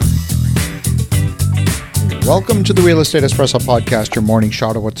Welcome to the Real Estate Espresso Podcast, your morning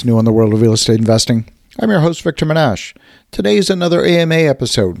shot of what's new in the world of real estate investing. I'm your host, Victor Menashe. Today is another AMA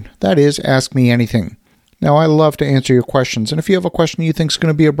episode. That is, Ask Me Anything. Now, I love to answer your questions, and if you have a question you think is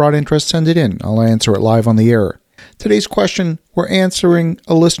going to be of broad interest, send it in. I'll answer it live on the air. Today's question, we're answering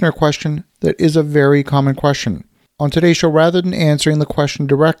a listener question that is a very common question. On today's show, rather than answering the question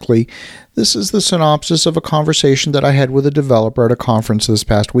directly, this is the synopsis of a conversation that I had with a developer at a conference this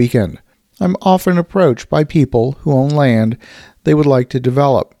past weekend. I'm often approached by people who own land they would like to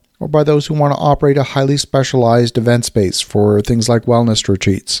develop, or by those who want to operate a highly specialized event space for things like wellness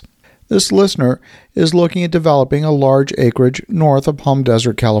retreats. This listener is looking at developing a large acreage north of Palm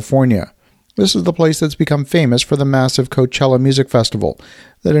Desert, California. This is the place that's become famous for the massive Coachella Music Festival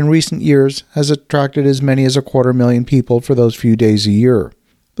that in recent years has attracted as many as 250,000 people for those few days a year.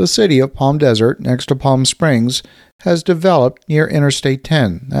 The city of Palm Desert, next to Palm Springs, has developed near Interstate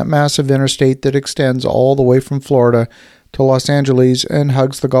 10, that massive interstate that extends all the way from Florida to Los Angeles and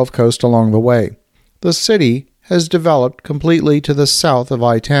hugs the Gulf Coast along the way. The city has developed completely to the south of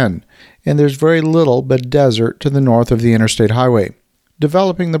I-10, and there's very little but desert to the north of the interstate highway.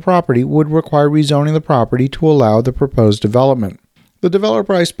 Developing the property would require rezoning the property to allow the proposed development. The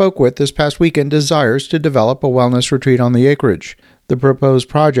developer I spoke with this past weekend desires to develop a wellness retreat on the acreage. The proposed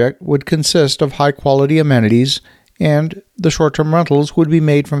project would consist of high-quality amenities, and the short-term rentals would be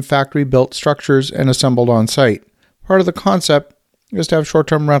made from factory-built structures and assembled on-site. Part of the concept is to have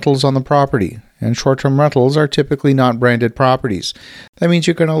short-term rentals on the property, and short-term rentals are typically not branded properties. That means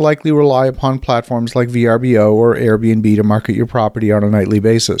you're going to likely rely upon platforms like VRBO or Airbnb to market your property on a nightly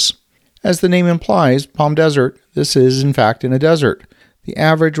basis. As the name implies, Palm Desert, this is in fact in a desert. The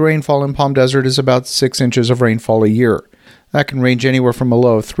average rainfall in Palm Desert is about 6 inches of rainfall a year. That can range anywhere from a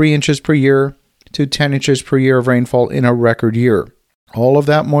low of 3 inches per year to 10 inches per year of rainfall in a record year. All of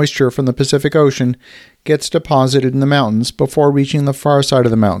that moisture from the Pacific Ocean gets deposited in the mountains before reaching the far side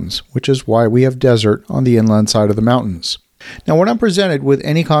of the mountains, which is why we have desert on the inland side of the mountains. Now, when I'm presented with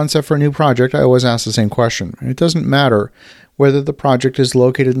any concept for a new project, I always ask the same question. It doesn't matter whether the project is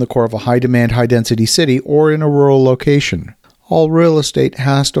located in the core of a high-demand, high-density city or in a rural location. All real estate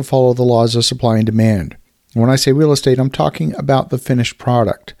has to follow the laws of supply and demand. When I say real estate, I'm talking about the finished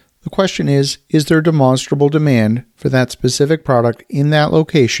product. The question is there demonstrable demand for that specific product in that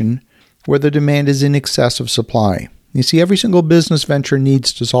location where the demand is in excess of supply? You see, every single business venture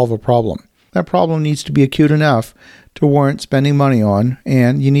needs to solve a problem. That problem needs to be acute enough to warrant spending money on,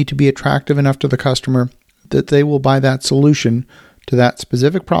 and you need to be attractive enough to the customer that they will buy that solution to that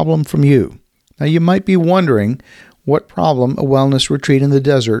specific problem from you. Now, you might be wondering what problem a wellness retreat in the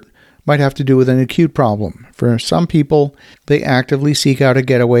desert might have to do with an acute problem. For some people, they actively seek out a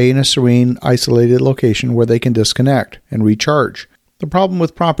getaway in a serene, isolated location where they can disconnect and recharge. The problem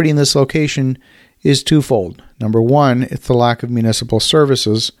with property in this location is twofold. Number one, it's the lack of municipal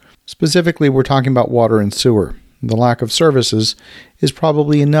services. Specifically, we're talking about water and sewer. The lack of services is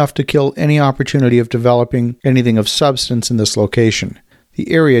probably enough to kill any opportunity of developing anything of substance in this location.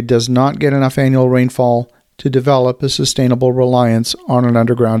 The area does not get enough annual rainfall to develop a sustainable reliance on an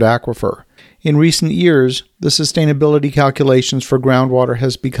underground aquifer. In recent years, the sustainability calculations for groundwater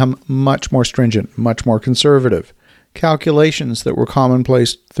has become much more stringent, much more conservative. Calculations that were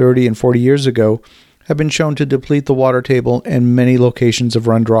commonplace 30 and 40 years ago have been shown to deplete the water table, and many locations have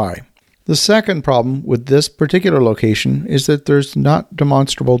run dry. The second problem with this particular location is that there's not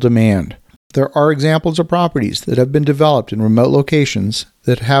demonstrable demand. There are examples of properties that have been developed in remote locations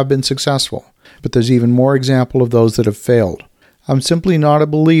that have been successful, but there's even more example of those that have failed. I'm simply not a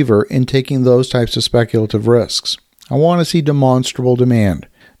believer in taking those types of speculative risks. I want to see demonstrable demand.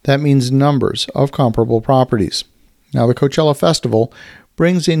 That means numbers of comparable properties. Now, the Coachella Festival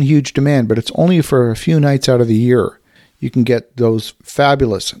brings in huge demand, but it's only for a few nights out of the year. You can get those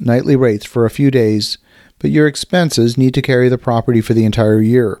fabulous nightly rates for a few days, but your expenses need to carry the property for the entire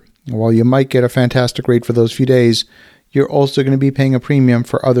year. While you might get a fantastic rate for those few days, you're also going to be paying a premium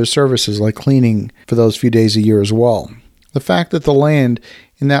for other services like cleaning for those few days a year as well. The fact that the land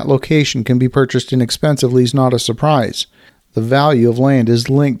in that location can be purchased inexpensively is not a surprise. The value of land is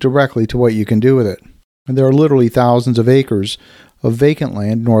linked directly to what you can do with it. And there are literally thousands of acres of vacant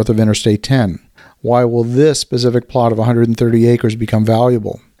land north of Interstate 10. Why will this specific plot of 130 acres become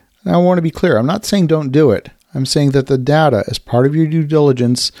valuable? Now, I want to be clear. I'm not saying don't do it. I'm saying that the data, as part of your due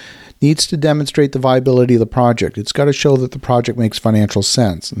diligence, needs to demonstrate the viability of the project. It's got to show that the project makes financial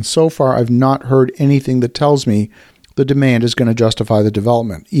sense. And so far, I've not heard anything that tells me the demand is going to justify the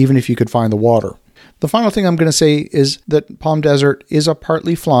development, even if you could find the water. The final thing I'm going to say is that Palm Desert is a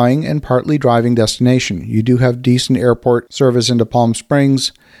partly flying and partly driving destination. You do have decent airport service into Palm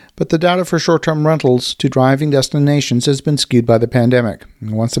Springs, But the data for short-term rentals to driving destinations has been skewed by the pandemic.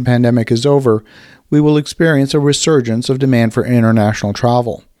 And once the pandemic is over, we will experience a resurgence of demand for international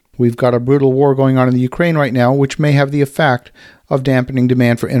travel. We've got a brutal war going on in the Ukraine right now, which may have the effect of dampening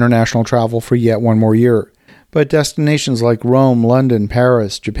demand for international travel for yet one more year. But destinations like Rome, London,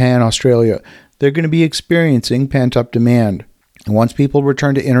 Paris, Japan, Australia, they're going to be experiencing pent-up demand. And once people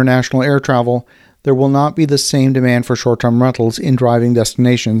return to international air travel, there will not be the same demand for short-term rentals in driving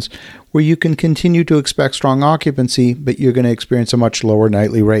destinations where you can continue to expect strong occupancy, but you're going to experience a much lower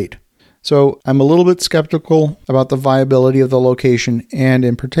nightly rate. So I'm a little bit skeptical about the viability of the location and,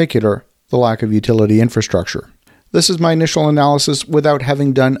 in particular, the lack of utility infrastructure. This is my initial analysis without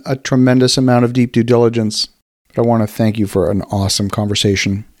having done a tremendous amount of deep due diligence. But I want to thank you for an awesome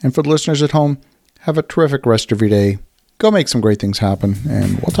conversation. And for the listeners at home, have a terrific rest of your day. Go make some great things happen,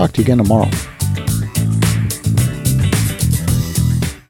 and we'll talk to you again tomorrow.